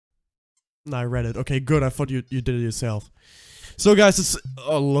No, I read it. Okay, good. I thought you did it yourself. So guys, it's,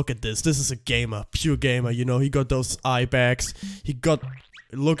 oh, look at this. This is a gamer, pure gamer. You know, he got those eye bags. He got,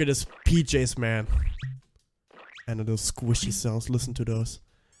 look at his PJs, man. And those squishy sounds. Listen to those.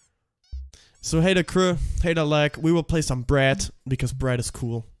 So hey the crew, hey the lag. We will play some Brad because Brad is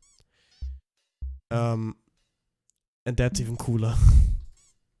cool. And that's even cooler.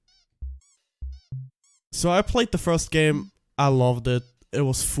 So I played the first game. I loved it. It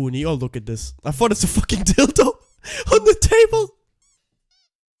was funny. Oh, look at this. I thought it's a fucking dildo on the table.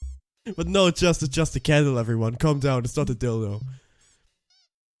 But no, it's just a candle, everyone. Calm down, it's not a dildo.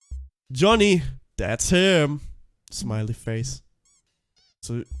 Johnny, that's him. Smiley face.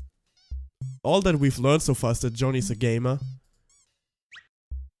 So, all that we've learned so far is that Johnny's a gamer.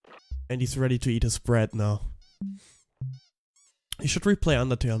 And he's ready to eat his bread now. You should replay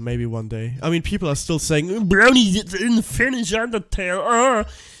Undertale, maybe one day. I mean, people are still saying, Browny didn't finish Undertale.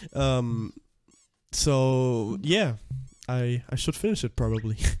 So, yeah. I should finish it,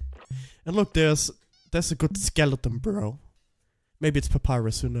 probably. And look, there's a good skeleton, bro. Maybe it's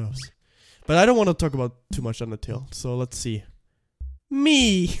Papyrus, who knows. But I don't want to talk about too much Undertale, so let's see.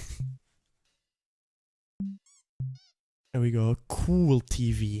 Me! There we go, cool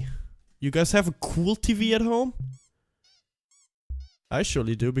TV. You guys have a cool TV at home? I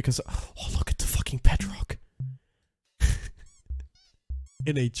surely do, because... Oh, look at the fucking bedrock.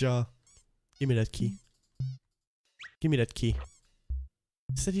 In a jar. Give me that key. Give me that key.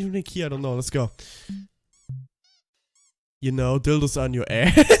 Is that even a key? I don't know. Let's go. You know, dildos on your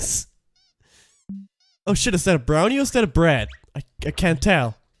ass. Oh shit, is that a brownie or is that a bread? I can't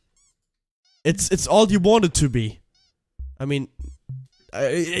tell. It's all you want it to be. I mean,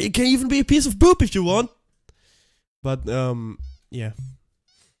 it can even be a piece of poop if you want. But, yeah.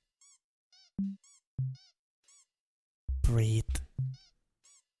 Bread.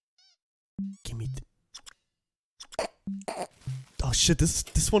 Give me oh shit,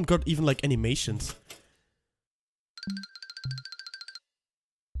 this one got even like animations.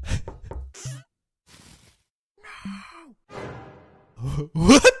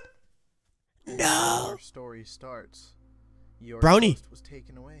 What? No. Our story starts. Your Browny ghost was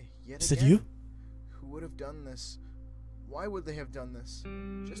taken away yet is again. that you? Who would have done this? Why would they have done this?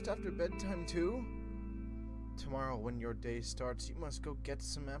 Just after bedtime too? Tomorrow when your day starts, you must go get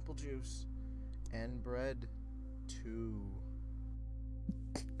some apple juice and bread too.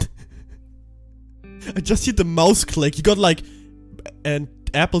 I just hit the mouse click. You got like an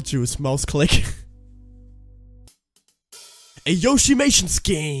apple juice mouse click. A Joshimations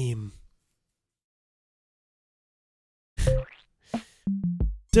game.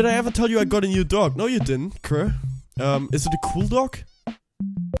 Did I ever tell you I got a new dog? No, you didn't, Krr. Is it a cool dog?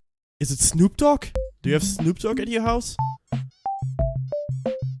 Is it Snoop Dogg? Do you have Snoop Dogg at your house?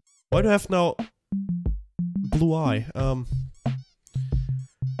 Why do I have now blue eye?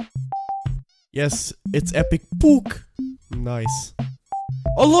 Yes, it's Epic Book. Nice.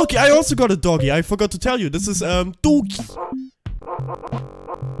 Oh look, I also got a doggy. I forgot to tell you. This is Dookie.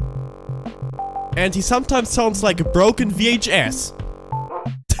 And he sometimes sounds like a broken VHS.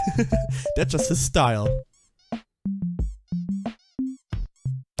 That's just his style.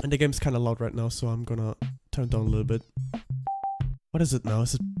 And the game's kinda loud right now, so I'm gonna turn it down a little bit. What is it now?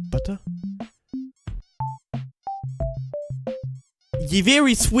 Is it butter? Ye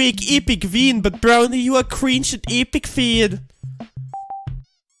very swig epic veen, but Browny, you are cringe at epic feed.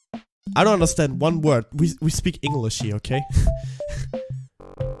 I don't understand one word. We speak English here, okay?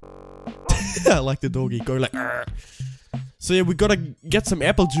 I like the doggy going like argh. So yeah, we gotta get some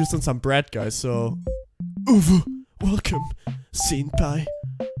apple juice and some bread, guys, so... Uvu, welcome, senpai.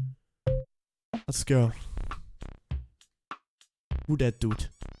 Let's go. Who that dude?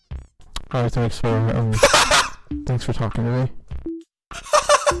 Alright, thanks for talking to me.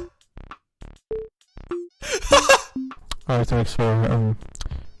 Alright, thanks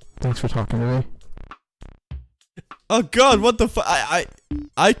for talking to me. Oh god, what the fu-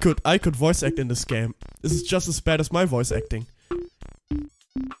 I could voice act in this game. This is just as bad as my voice acting.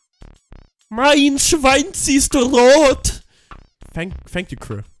 Mein Schwanz ist rot! Thank you,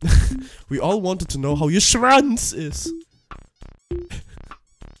 crew. We all wanted to know how your Schwanz is.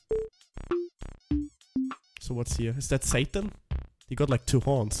 So what's here? Is that Satan? He got like 2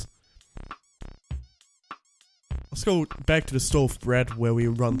 horns. Let's go back to the stove bread where we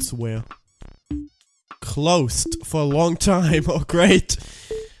once were. Closed for a long time. Oh great.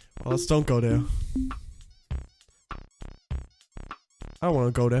 Well, let's don't go there. I don't want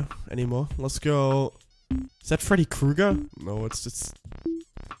to go there anymore. Let's go. Is that Freddy Krueger? No, it's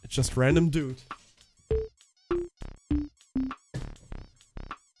just random dude.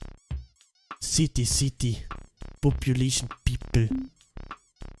 City. Population people.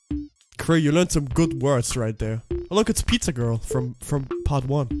 Cray, you learned some good words right there. Oh look, it's Pizza Girl from part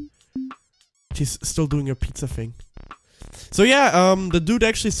 1. She's still doing her pizza thing. So yeah, the dude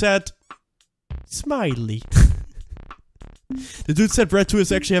actually said... Smiley. The dude said Red 2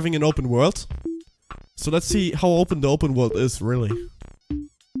 is actually having an open world. So let's see how open the open world is, really.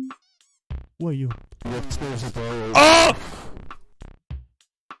 Who are you? Oh!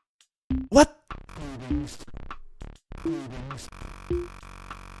 What?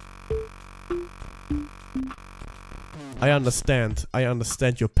 I understand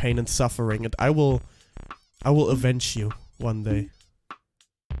your pain and suffering, and I will avenge you one day.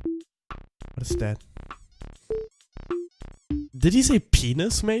 What is that? Did he say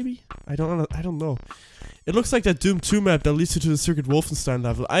penis, maybe? I don't know. It looks like that Doom 2 map that leads you to the Circuit Wolfenstein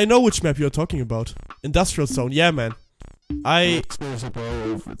level. I know which map you're talking about. Industrial Zone, yeah man. There's a bar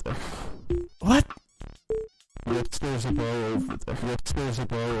over there. What? There's a bar over there. There's a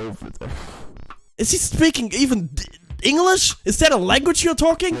bar over there. Is he speaking even English? Is that a language you're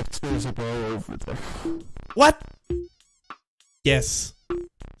talking? There's a bar over there. What? Yes.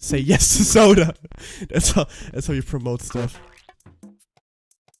 Say yes to soda. That's how you promote stuff.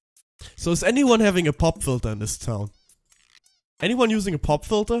 So is anyone having a pop filter in this town? Anyone using a pop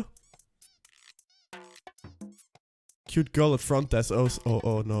filter? Cute girl at front desk.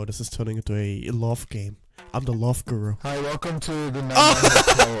 Oh no, this is turning into a love game. I'm the love guru. Hi, welcome to the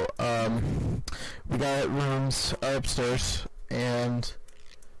hotel. We got rooms upstairs, and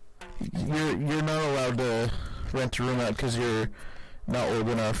you're not allowed to rent a room out because you're not old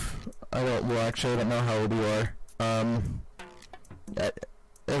enough. Actually, I don't know how old you are.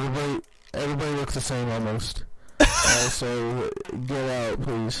 Everybody looks the same almost. So get out,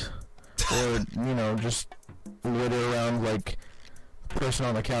 please, or just litter around like a person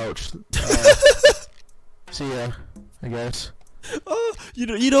on the couch. See ya, I guess. Oh,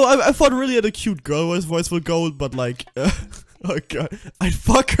 I thought really had a cute girl voice will go, but like, oh god, I'd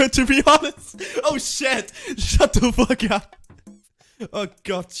fuck her to be honest. Oh shit, shut the fuck up. Oh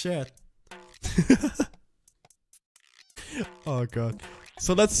god, chat. Oh god.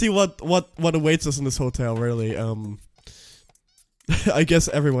 So let's see what awaits us in this hotel. Really, I guess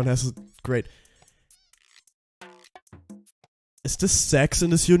everyone has a great. Is this sex in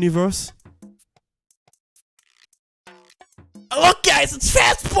this universe? Oh, look guys, it's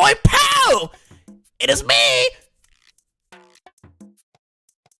Fast Boy Pow! It is me!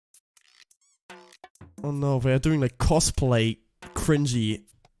 Oh no, we are doing like cosplay cringy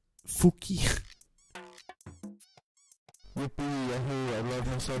Fuki. Yippee, yahoo, I love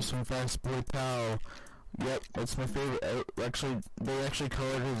myself some Fast Boy Pow. Yep, that's my favorite. Actually, they actually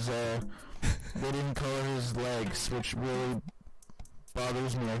colored his, they didn't color his legs, which really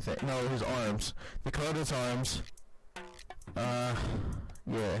bothers me, I think. No, his arms. They colored his arms. Yeah.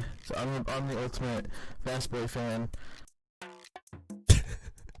 So I'm the ultimate Fast Boy fan.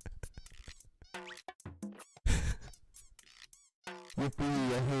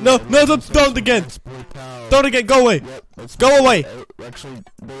 No, don't again! Don't again, go away! Yep, go away! Actually,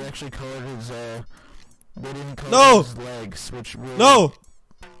 they actually colored his, they didn't color his legs, which really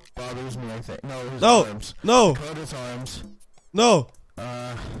bothers me, I think. No, his arms. No! They colored his arms. No!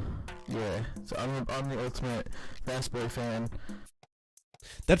 Yeah. So I'm the ultimate Fast Boy fan.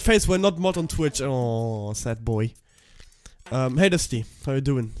 That face were not mod on Twitch. Oh, sad boy. Hey Dusty, how you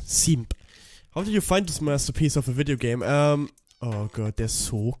doing? Simp. How did you find this masterpiece of a video game? Oh god, there's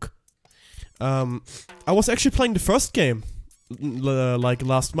Soak. I was actually playing the first game, like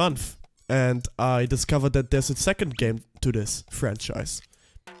last month, and I discovered that there's a second game to this franchise.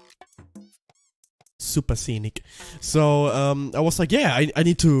 Super scenic. So, I was like, yeah, I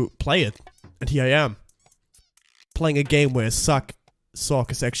need to play it. And here I am. Playing a game where Sock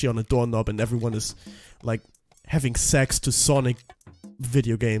is actually on a doorknob and everyone is, like, having sex to Sonic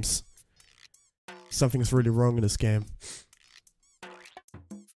video games. Something's really wrong in this game.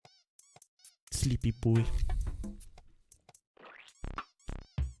 Sleepy boy.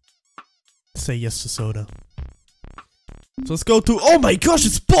 Say yes to soda. So let's go to... Oh my gosh,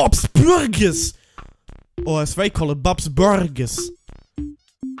 it's Bob's Burgers! Or as they call it, Bob's Burgers.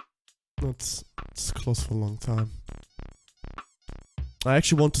 It's closed for a long time. I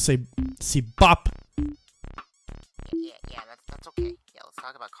actually want to see Bob. Yeah, that's okay. Yeah, let's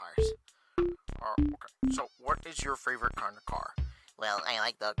talk about cars. Okay. So, what is your favorite kind of car? Well, I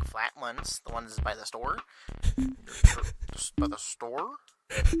like the flat ones, the ones by the store. By the store?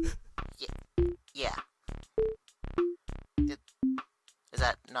 Yeah. Is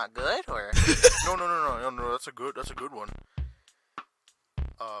that not good, or? No, that's a good one.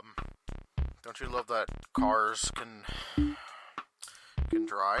 Don't you love that cars can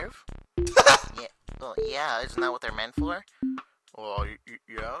drive? Yeah, well, yeah, isn't that what they're meant for? Well,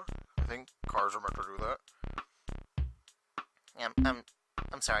 yeah. I think cars are meant to do that.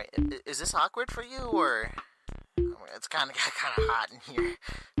 I'm sorry. Is this awkward for you, or it's kind of hot in here?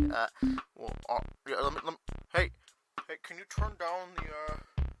 Yeah, hey, can you turn down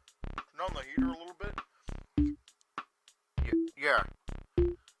the heater a little bit? Yeah.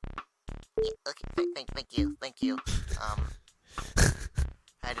 Okay, thank you.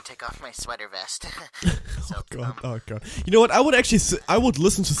 I had to take off my sweater vest. So, oh god. You know what? I would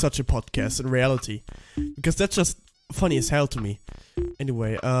listen to such a podcast in reality, because that's just funny as hell to me.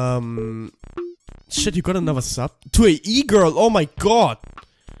 Anyway, shit, you got another sub to a e-girl. Oh my god.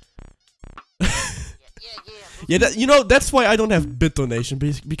 Yeah, you know, that's why I don't have bit donation,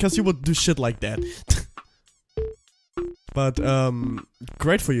 because you would do shit like that. But,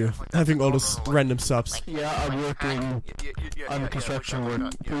 great for you, having all those random subs. Yeah, I'm working on construction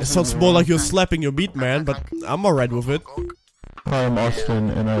work. It sounds more like you're slapping your meat, man, but I'm alright with it. Hi, I'm Austin,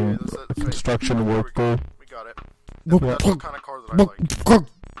 and I'm a construction worker. We got it. That's the kind of car that I like.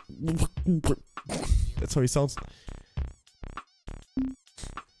 That's how he sounds.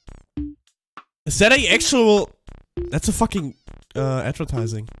 Is that a actual... That's a fucking,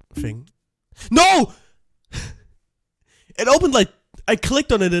 advertising thing. No! It opened like... I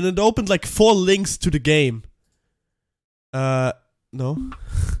clicked on it and it opened like 4 links to the game. No.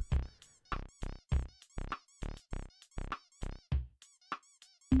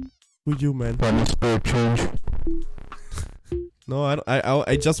 Who you, man? Any spare change? No,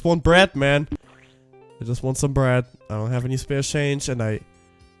 I just want bread, man. I just want some bread. I don't have any spare change, and I...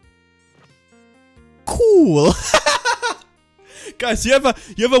 Cool! Guys, you ever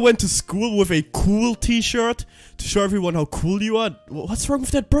went to school with a cool t-shirt to show everyone how cool you are? What's wrong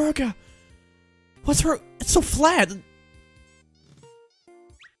with that burger? What's wrong? It's so flat! You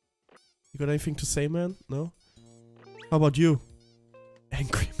got anything to say, man? No? How about you?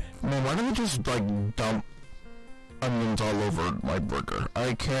 Angry man. Man, why don't we just, like, dump onions all over my burger?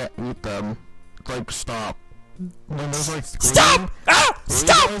 I can't eat them. Like, stop. When there's, like, Stop! Ah!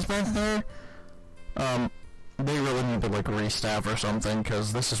 Stop! guys back there, they really need to, like, restaff or something,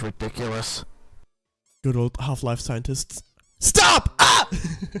 because this is ridiculous. Good old Half-Life scientists. Stop! Ah!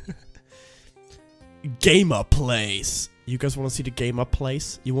 Gamer place. You guys want to see the gamer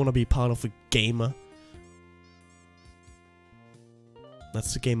place? You want to be part of a gamer?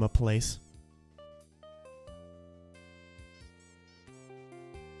 That's the gamer place.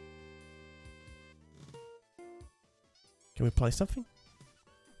 Can we play something?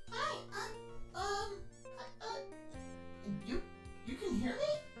 Hi, you can hear me?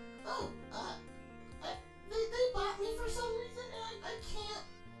 Oh, they bought me for some reason, and I can't,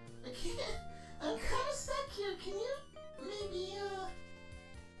 I'm kind of stuck here. Can you maybe,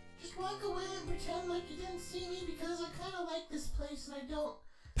 just walk away and pretend like you didn't see me, because I kind of like this place, and I don't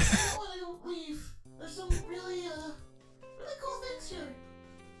want to leave. There's some really cool things here.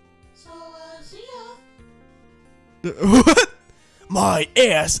 So, see ya. What? My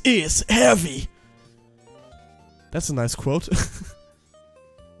ass is heavy. That's a nice quote.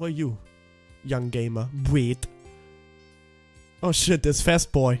 What are you, young gamer? Wait. Oh shit, there's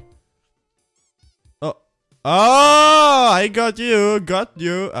Fast Boy. Oh. Oh, I got you.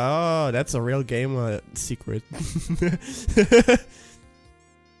 Oh, that's a real gamer secret.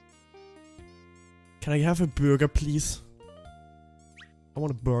 Can I have a burger, please? I want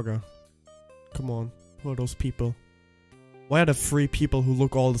a burger. Come on. Who are those people? Why are there 3 people who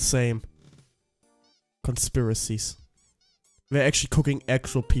look all the same? Conspiracies. We're actually cooking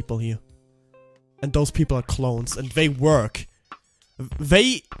actual people here. And those people are clones, and they work.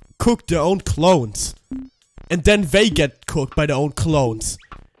 They cook their own clones. And then they get cooked by their own clones.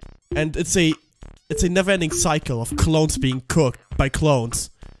 And it's a never-ending cycle of clones being cooked by clones.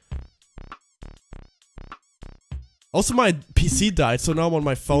 Also, my PC died, so now I'm on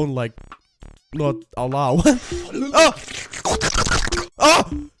my phone, like, not allow. Oh!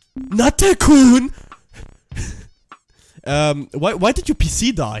 Oh! Not Tycoon! Why did your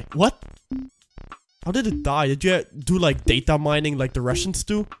PC die? What? How did it die? Did you do, like, data mining like the Russians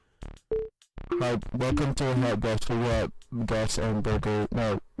do? Hi, welcome to Hot Gas. We got gas and burger.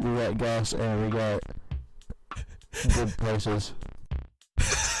 No, we got gas and we got good prices.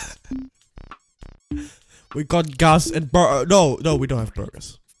 We got gas and no, we don't have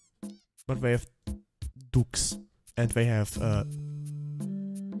burgers. But we have dukes. And they have,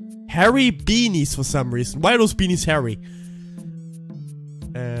 hairy beanies for some reason. Why are those beanies hairy?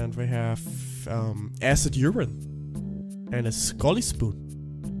 And we have, acid urine. And a scully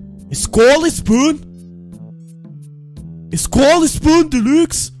spoon. A Squally Spoon? A Squally Spoon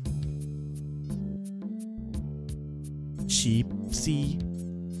Deluxe? Cheapsy.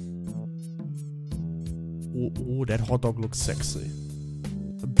 Oh, that hot dog looks sexy.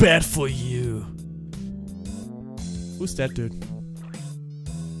 Bad for you. Who's that dude?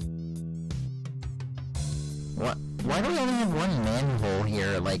 What? Why do we only have one manhole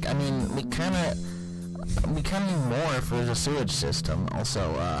here? Like, I mean, we kinda need more for the sewage system. Also,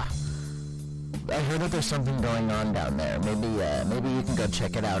 I heard that there's something going on down there. Maybe you can go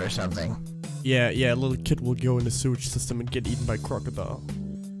check it out or something. Yeah, a little kid will go in the sewage system and get eaten by crocodile.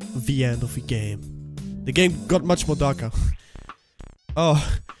 The end of the game. The game got much more darker.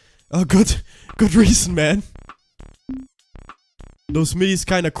 Oh, good reason, man. Those middies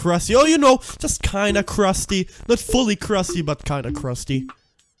kinda crusty. Oh, you know, just kinda crusty. Not fully crusty, but kinda crusty.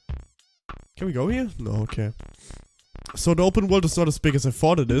 Can we go here? No, okay. So the open world is not as big as I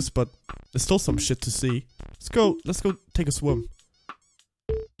thought it is, but there's still some shit to see. Let's go take a swim.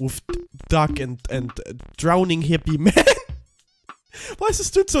 With duck and drowning hippie man. Why is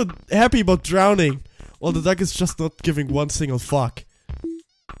this dude so happy about drowning? Well, the duck is just not giving one single fuck.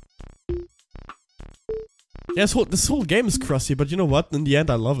 Yeah, this whole game is crusty, but you know what? In the end,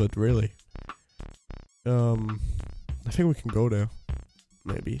 I love it, really. I think we can go there.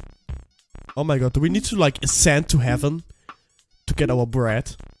 Maybe. Oh my god, do we need to, like, ascend to heaven? To get our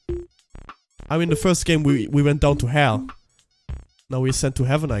bread? I mean, the first game we went down to hell. Now we ascend to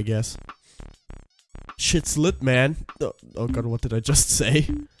heaven, I guess. Shit's lit, man. Oh god, what did I just say?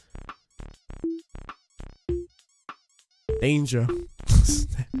 Danger.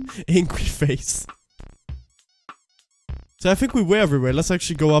 Angry face. So I think we were everywhere. Let's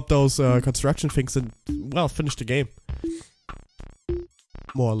actually go up those construction things and, well, finish the game.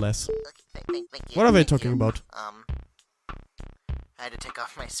 More or less. Thank you. What are they talking about? I had to take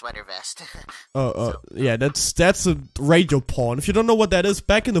off my sweater vest. Yeah, that's a radio porn. If you don't know what that is,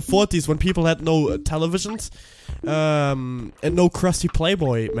 back in the 40s when people had no televisions, and no crusty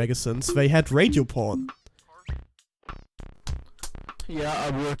Playboy magazines, they had radio porn. Yeah,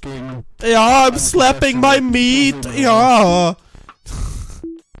 I'm working. Yeah, I'm slapping my meat. Yeah.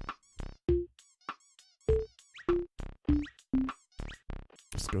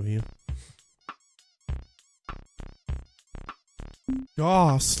 Let's go here.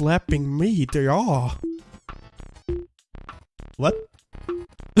 Yeah, slapping meat. Yeah. What?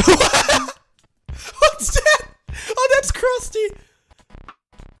 What's that? Oh, that's crusty.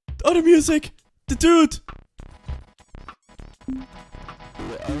 Oh, the music. The dude.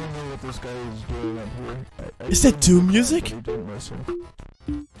 I don't know what this guy is doing up here. Is that Doom music? He didn't listen.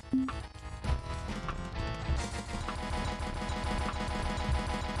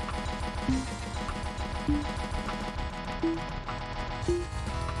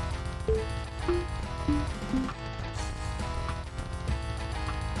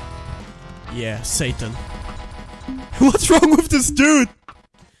 Yeah, Satan. What's wrong with this dude?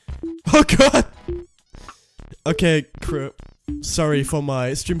 Oh god. Okay, crew. Sorry for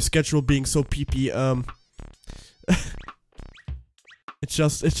my stream schedule being so pee-pee, It's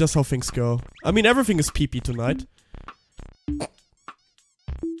just how things go. I mean, everything is pee-pee tonight.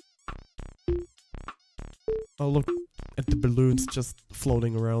 Oh, look at the balloons just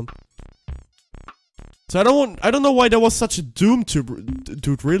floating around. So I don't know why there was such a Doom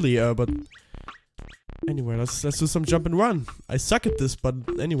dude, really, but anyway, let's do some jump and run. I suck at this, but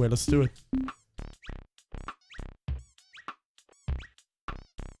anyway, let's do it.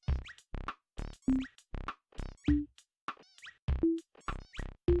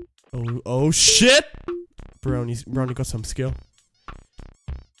 Oh shit! Brownie got some skill.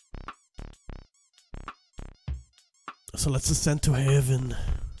 So let's ascend to heaven.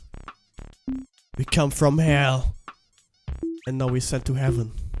 We come from hell. And now we ascend to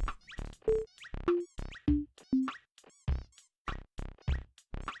heaven.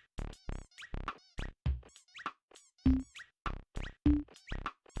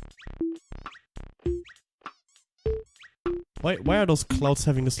 Why are those clouds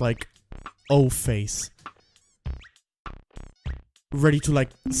having this, like, O face? Ready to, like,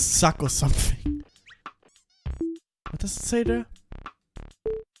 suck or something. What does it say there?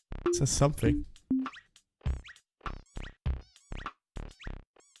 It says something.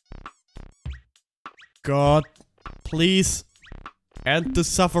 God, please end the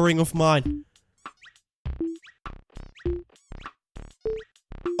suffering of mine.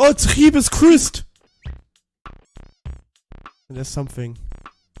 Oh, Triebes Christ! There's something.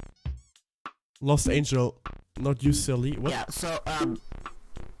 Lost angel, not you, silly. What? Yeah, so,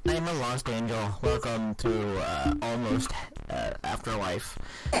 I'm a lost angel. Welcome to almost afterlife.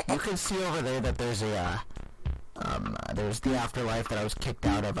 You can see over there that there's a there's the afterlife that I was kicked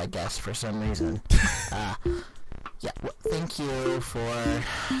out of, I guess, for some reason. Yeah, thank you for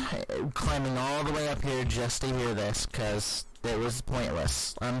climbing all the way up here just to hear this, cause it was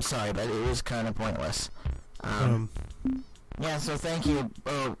pointless. I'm sorry, but it was kind of pointless. Yeah, so thank you.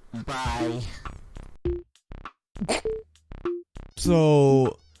 Oh, bye.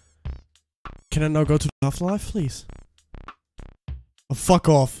 So, can I now go to the afterlife, please? Oh, fuck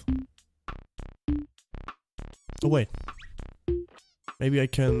off. Oh, wait. Maybe I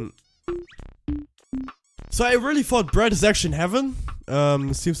can... So I really thought Brad is actually in heaven.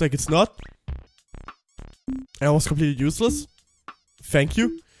 Seems like it's not. I was completely useless. Thank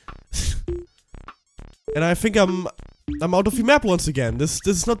you. And I think I'm out of the map once again. This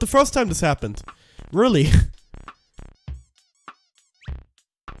is not the first time this happened. Really.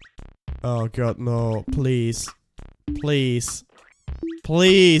 Oh god, no. Please. Please.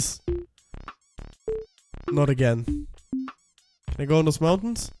 Please. Not again. Can I go in those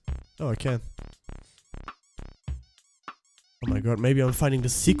mountains? Oh, I can. Oh my god, maybe I'm finding the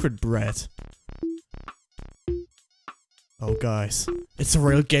secret Brad. Oh guys, it's a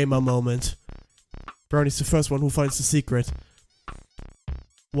real gamer moment. Browny's the first one who finds the secret.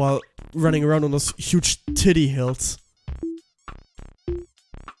 While running around on those huge titty hills.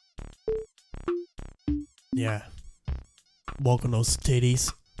 Yeah. Walk on those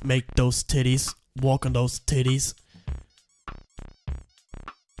titties. Make those titties. Walk on those titties.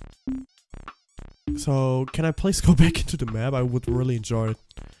 So, can I please go back into the map? I would really enjoy it.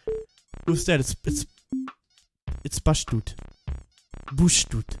 Who's that? It's Bashtut.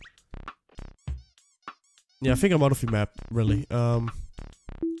 Bushtut. Yeah, I think I'm out of the map, really.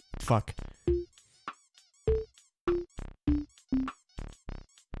 Fuck.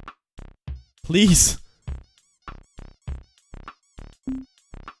 Please!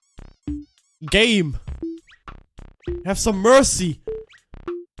 Game! Have some mercy!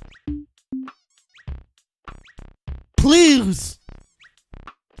 Please!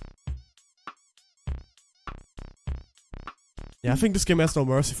 Yeah, I think this game has no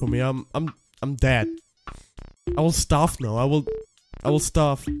mercy for me. I'm dead. I will starve now. I will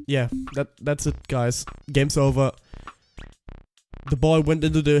starve. Yeah, that's it, guys. Game's over. The boy went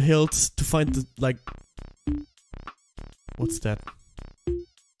into the hills to find the, like... What's that?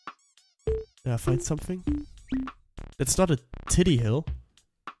 Did I find something? That's not a titty hill.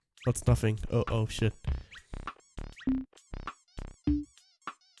 That's nothing. Oh shit.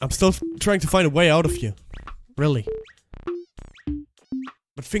 I'm still trying to find a way out of here. Really.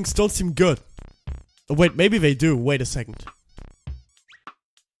 But things don't seem good. Oh wait, maybe they do. Wait a second.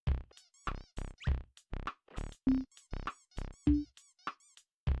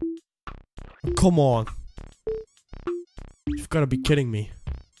 Come on. You've gotta be kidding me.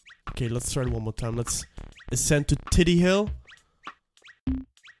 Okay, let's try it one more time. Let's ascend to Titty Hill.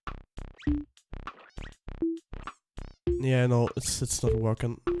 Yeah, no, it's not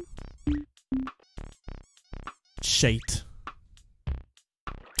working. Shade.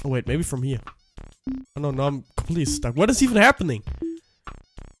 Oh wait, maybe from here. Oh no, no, I'm completely stuck. What is even happening?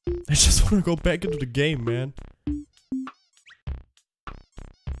 I just want to go back into the game, man.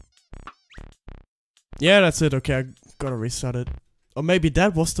 Yeah, that's it. Okay, I gotta restart it. Or maybe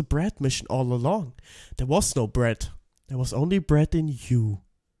that was the bread mission all along. There was no bread. There was only bread in you.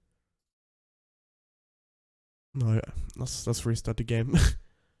 No, yeah. Let's restart the game.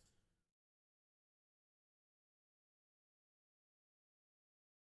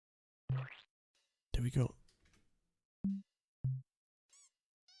 There we go.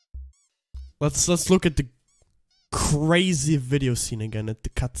 Let's look at the crazy video scene again, at the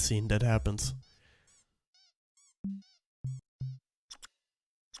cutscene that happens.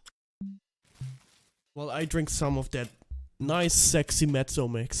 Well, I drink some of that nice sexy mezzo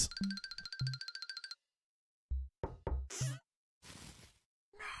mix.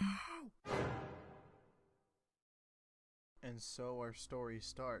 And so our story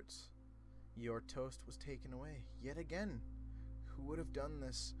starts. Your toast was taken away, yet again. Who would have done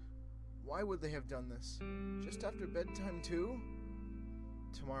this? Why would they have done this? Just after bedtime too?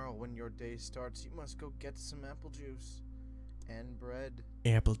 Tomorrow when your day starts, you must go get some apple juice. And bread.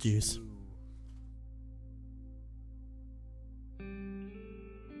 Apple juice. Too.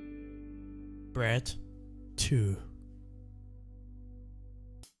 Bread 2.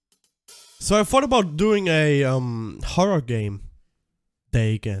 So I thought about doing a horror game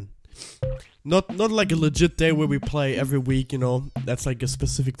day again. Not like a legit day where we play every week, you know. That's like a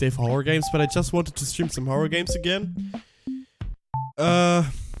specific day for horror games, but I just wanted to stream some horror games again.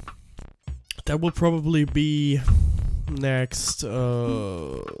 that will probably be next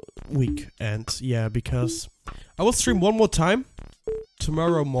week. And yeah, because I will stream one more time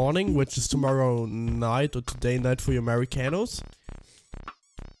tomorrow morning, which is tomorrow night or today night for you Americanos.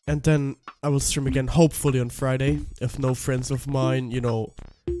 And then I will stream again, hopefully on Friday, if no friends of mine, you know,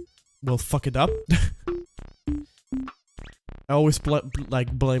 will fuck it up. I always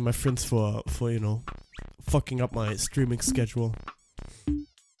blame my friends for you know, fucking up my streaming schedule.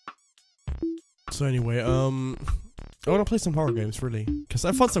 So anyway, I wanna play some horror games, really, because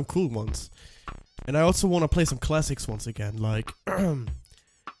I found some cool ones. And I also wanna play some classics once again, like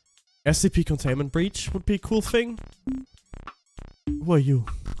SCP Containment Breach would be a cool thing. Who are you?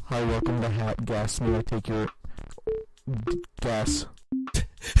 Hi, welcome to Hat Gas Me. I take your gas.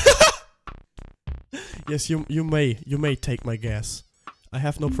 Yes, you may take my gas. I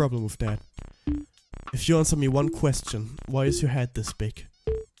have no problem with that. If you answer me one question, why is your head this big?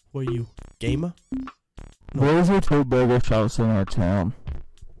 Who are you? Gamer? No. Where's your two biggest house in our town?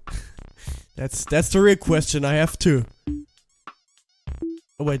 That's the real question. I have two.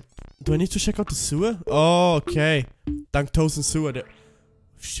 Oh wait, do I need to check out the sewer? Oh, okay. Danktosen sewer. Oh,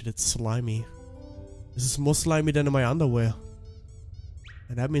 shit, it's slimy. This is more slimy than in my underwear.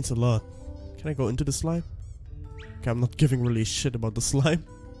 And that means a lot. Can I go into the slime? Okay, I'm not giving really a shit about the slime.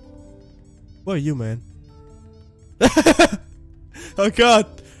 Where are you, man? Oh god!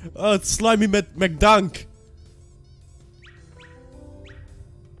 Oh, it's slimy McDunk!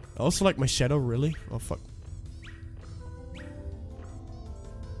 I also like my shadow, really? Oh fuck.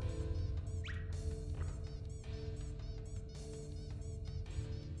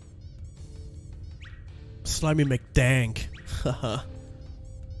 Slimy McDank. Haha.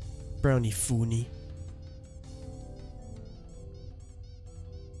 Browny Foony.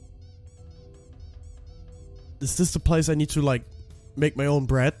 Is this the place I need to, like, make my own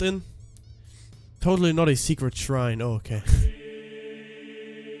bread in? Totally not a secret shrine. Oh, okay.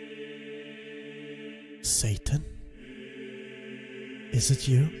 Satan? Is it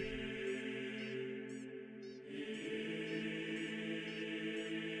you?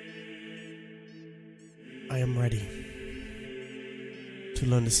 I am ready to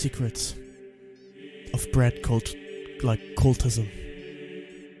learn the secrets of bread cultism.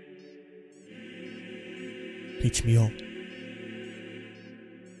 Teach me all.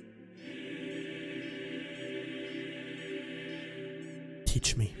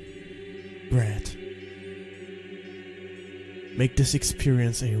 Teach me bread. Make this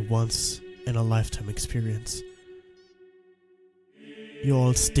experience a once-in-a-lifetime experience. You're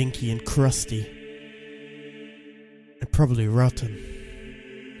all stinky and crusty. And probably rotten.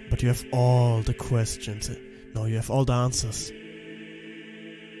 But you have all the questions. No, you have all the answers.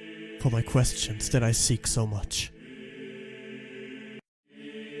 For my questions that I seek so much.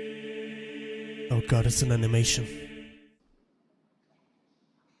 Oh god, it's an animation.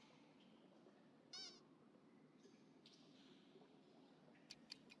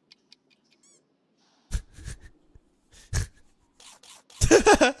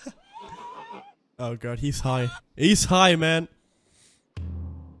 Oh god, he's high. He's high, man.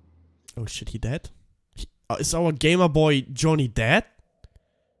 Oh shit, he dead? Is our gamer boy Johnny dead?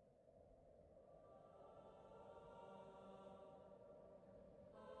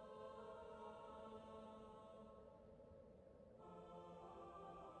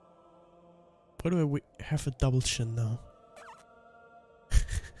 Why do we have a double chin now?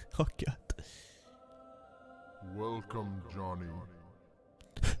 Oh god. Welcome, Johnny.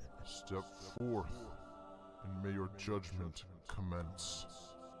 Step forth, and may your judgment commence.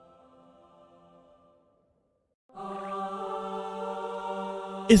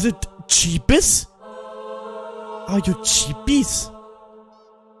 Is it Jeepis? Are you Jeepies?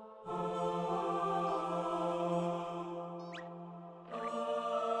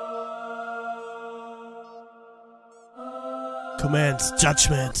 Commence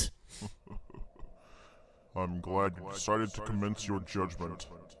judgment. I'm glad you decided to commence your judgment.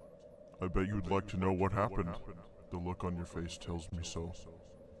 I bet you'd like to know what happened. The look on your face tells me so.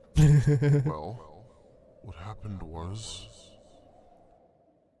 Well, what happened was...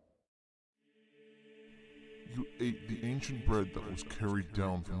 you ate the ancient bread that was carried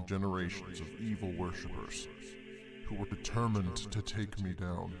down from generations of evil worshippers, who were determined to take me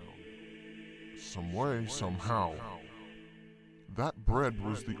down. Some way, somehow. That bread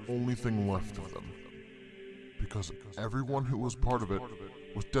was the only thing left of them. Because everyone who was part of it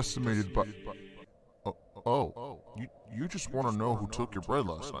was decimated by... you just want to know who took your bread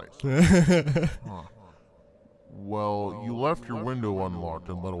last night. Huh. Well, you left your window unlocked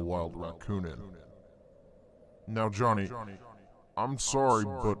and let a wild raccoon in. Now, Johnny, I'm sorry,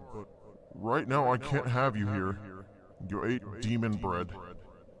 but Right now I can't have you here. You ate demon bread.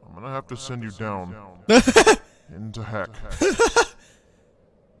 I'm gonna have to send you down. Into heck.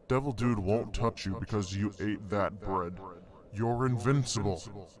 Devil Dude won't touch you because you ate that bread. You're invincible.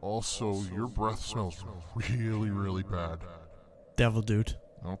 Also, your breath smells really, really bad. Devil Dude.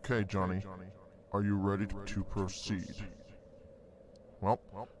 Okay, Johnny. Are you ready to proceed? Well,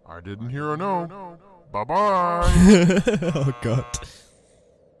 I didn't hear a no. Bye-bye! Oh god.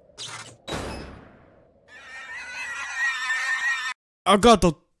 Oh god,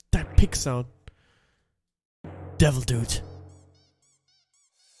 that pig sound. Devil Dude.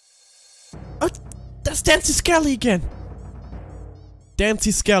 Oh, that's Dancy Skelly again.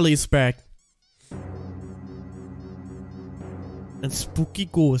 Dancy Skelly is back. And spooky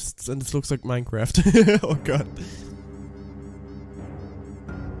ghosts, and this looks like Minecraft. Oh god.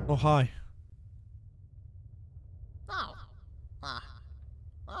 Oh hi.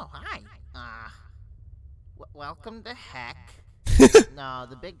 Oh, hi. Welcome to heck. No,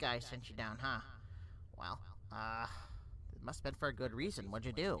 the big guy sent you down, huh? Well, it must have been for a good reason. What'd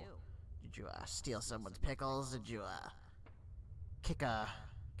you do? Did you, steal someone's pickles? Did you, kick a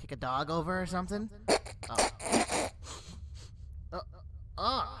dog over or something?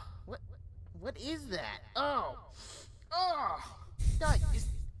 What is that? Oh,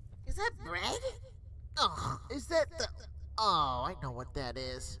 is that bread? Oh, is that the... Oh, I know what that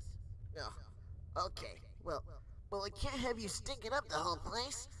is. Oh, okay, well, I can't have you stinking up the whole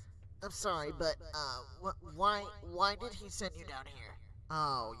place. I'm sorry, but, why did he send you down here?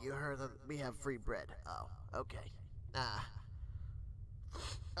 Oh, you heard that we have free bread. Oh, okay.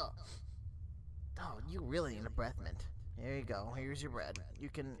 Oh, you really need a breath mint. There you go. Here's your bread. You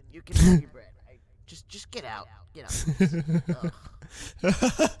can have your bread. Just get out. Get out.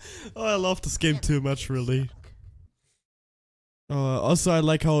 Oh, I love this game too much, really. Also, I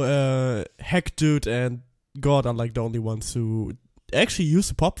like how Heck Dude and God are like the only ones who actually use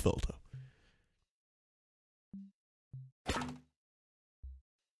a pop filter.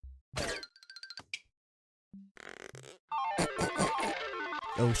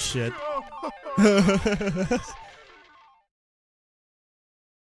 Oh shit.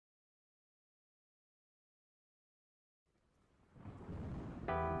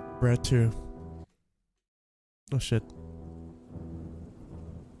 Brad too. Oh shit.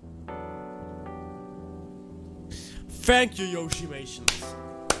 Thank you, Yoshimations.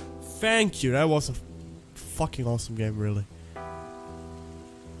 Thank you. That was a fucking awesome game, really.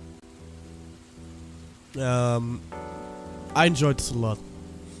 I enjoyed this a lot.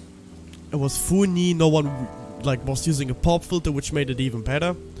 It was funny. No one like was using a pop filter, which made it even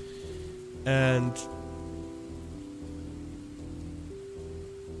better. And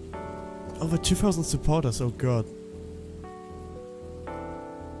over 2,000 supporters. Oh god.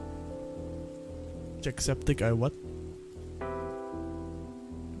 Jackseptic, I what?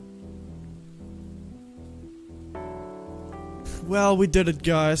 Well, we did it,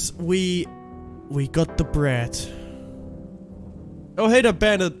 guys. We got the bread. Oh, hey there,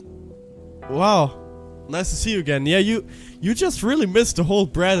 Bandit. Wow. Nice to see you again. Yeah, you just really missed the whole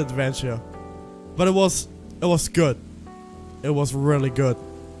bread adventure. But it was good. It was really good.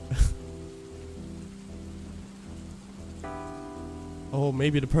 Oh,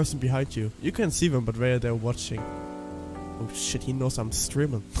 maybe the person behind you. You can see them, but they're watching. Oh shit, he knows I'm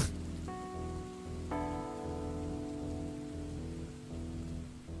streaming.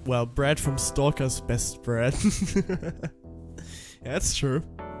 Well, bread from Stalker's best bread. That's true.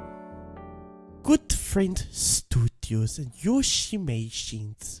 Good Friend Studios and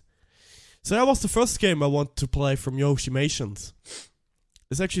Yoshimations. So that was the first game I want to play from Yoshimations.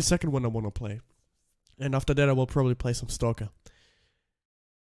 It's actually the second one I want to play. And after that I will probably play some Stalker.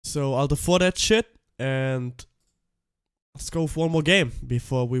 So I'll defer that shit and let's go with one more game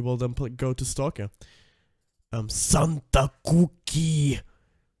before we will then go to Stalker. Santa Cookie.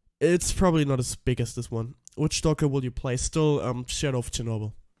 It's probably not as big as this one. Which Stalker will you play? Still, Shadow of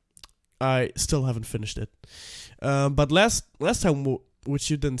Chernobyl. I still haven't finished it. But last time,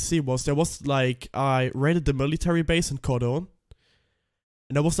 which you didn't see, was there was like I raided the military base in Cordon,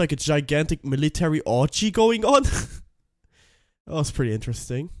 and there was like a gigantic military orgy going on. That was pretty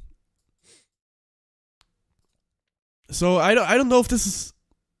interesting. So I don't know if this is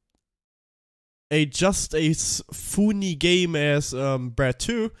just a funny game as Brad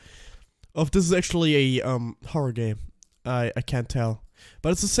 2, or if this is actually a horror game. I can't tell.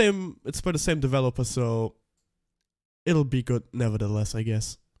 But it's the same, it's by the same developer, so it'll be good nevertheless, I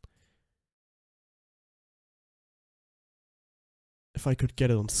guess. If I could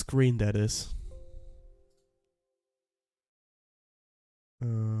get it on screen, that is.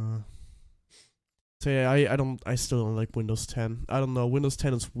 So yeah, I still don't like Windows 10. I don't know, Windows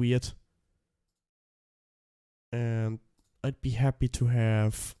 10 is weird. And I'd be happy to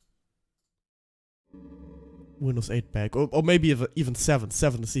have Windows 8 back. Or maybe even 7.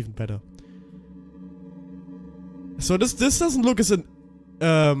 7 is even better. So this doesn't look as this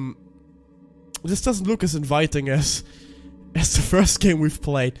doesn't look as inviting as the first game we've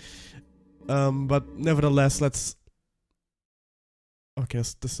played. But nevertheless, let's... Okay,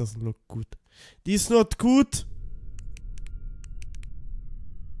 this doesn't look good. This is not good!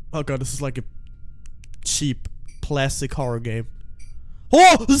 Oh god, this is like a cheap plastic horror game.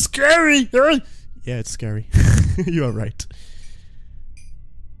 Oh, it's scary! Yeah, it's scary. You are right.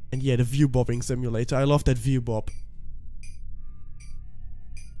 And yeah, the view bobbing simulator. I love that view bob.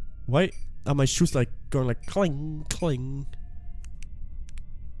 Why are my shoes like going like cling, cling?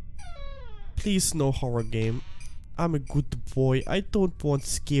 Please, no horror game. I'm a good boy. I don't want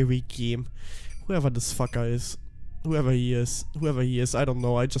scary game. Whoever this fucker is. Whoever he is, I don't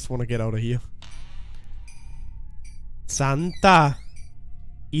know. I just want to get out of here. Santa!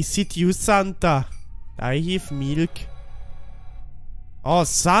 Is it you, Santa? I have milk. Oh,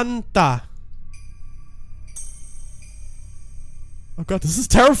 Santa! Oh god, this is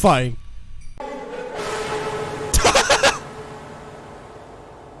terrifying!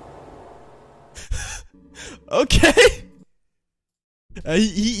 Okay!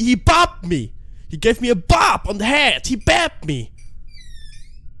 He bopped me! He gave me a bop on the head! He bapped me!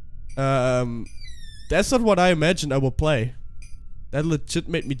 That's not what I imagined I would play. That legit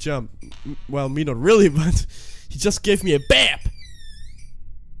made me jump. Well, me not really, but he just gave me a bap!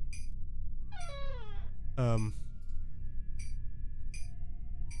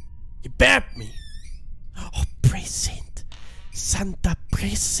 He bapped me! Oh, present! Santa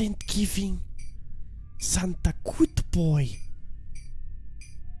present giving! Santa good boy!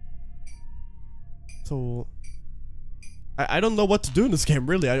 So... I don't know what to do in this game,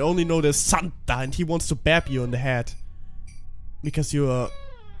 really. I only know there's Santa and he wants to bap you on the head. Because you are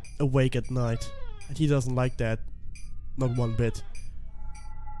awake at night. And he doesn't like that. Not one bit.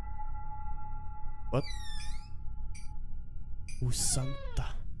 What? Oh, Santa.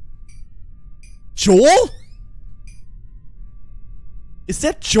 Joel? Is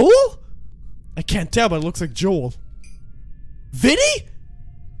that Joel? I can't tell, but it looks like Joel. Vinny?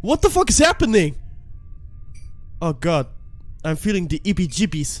 What the fuck is happening? Oh god. I'm feeling the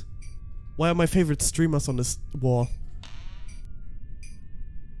EBGBs. Why are my favorite streamers on this wall?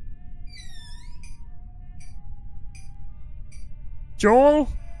 Joel?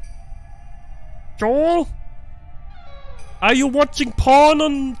 Joel? Are you watching porn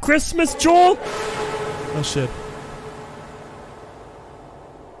on Christmas, Joel? Oh shit.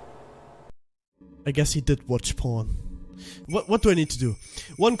 I guess he did watch porn. What do I need to do?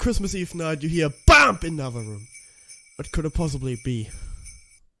 One Christmas Eve night you hear BAMP in another room. What could it possibly be?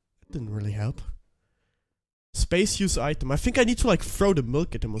 It didn't really help. Space use item. I think I need to like throw the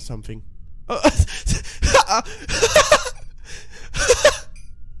milk at him or something.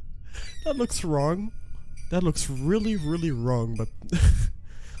 That looks wrong. That looks really, really wrong, but...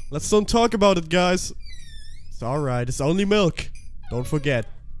 Let's don't talk about it, guys. It's alright, it's only milk. Don't forget.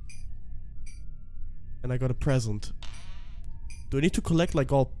 And I got a present. Do I need to collect,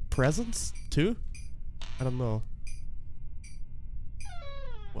 like, all presents, too? I don't know.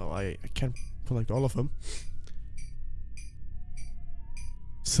 Well, I can't collect all of them.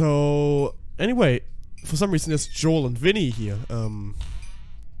 So... Anyway, for some reason there's Joel and Vinny here.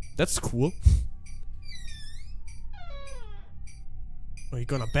 That's cool. Are you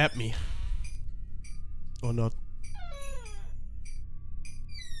gonna bap me? Or not?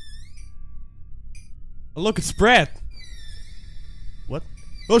 Oh look, it's Brad! What?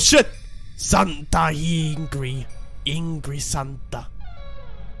 Oh shit! Santa angry! Angry Santa!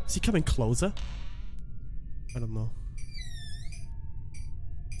 Is he coming closer? I don't know.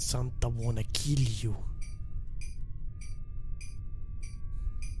 Santa wanna kill you.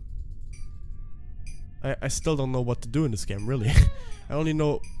 I still don't know what to do in this game, really. I only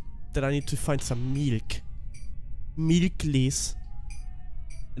know that I need to find some milk. Milk, please.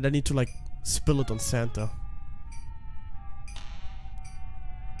 And I need to, like, spill it on Santa.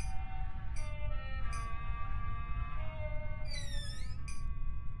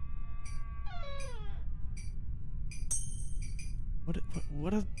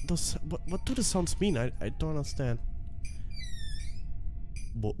 What are those? What do the sounds mean? I don't understand.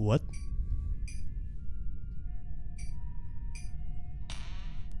 What?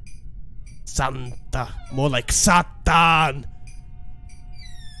 Santa, more like Satan.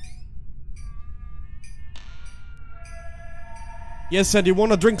 Yes, and you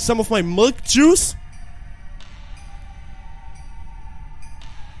wanna drink some of my milk juice?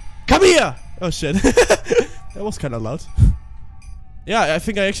 Come here! Oh shit. That was kinda loud. Yeah, I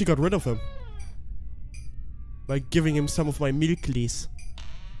think I actually got rid of him. By giving him some of my milkleys.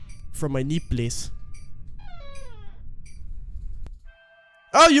 From my nipples.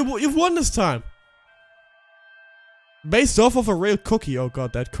 Oh, you've won this time! Based off of a real cookie. Oh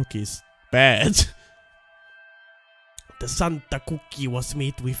god, that cookie's bad. The Santa cookie was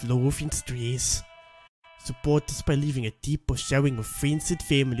made with love and stress. Support us by leaving a tip or sharing with friends and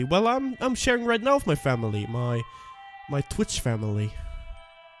family. Well, I'm sharing right now with my family, my Twitch family.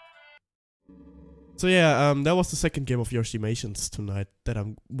 So yeah, that was the second game of Joshimations tonight that I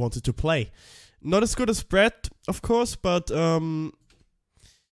wanted to play. Not as good as Brett, of course, but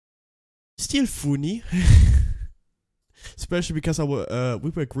still funny. Especially because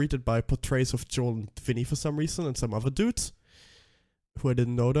we were greeted by portraits of Joel and Vinny for some reason, and some other dudes who I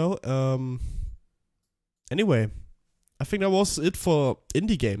didn't know though. Anyway, I think that was it for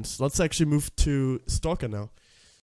indie games. Let's actually move to Stalker now.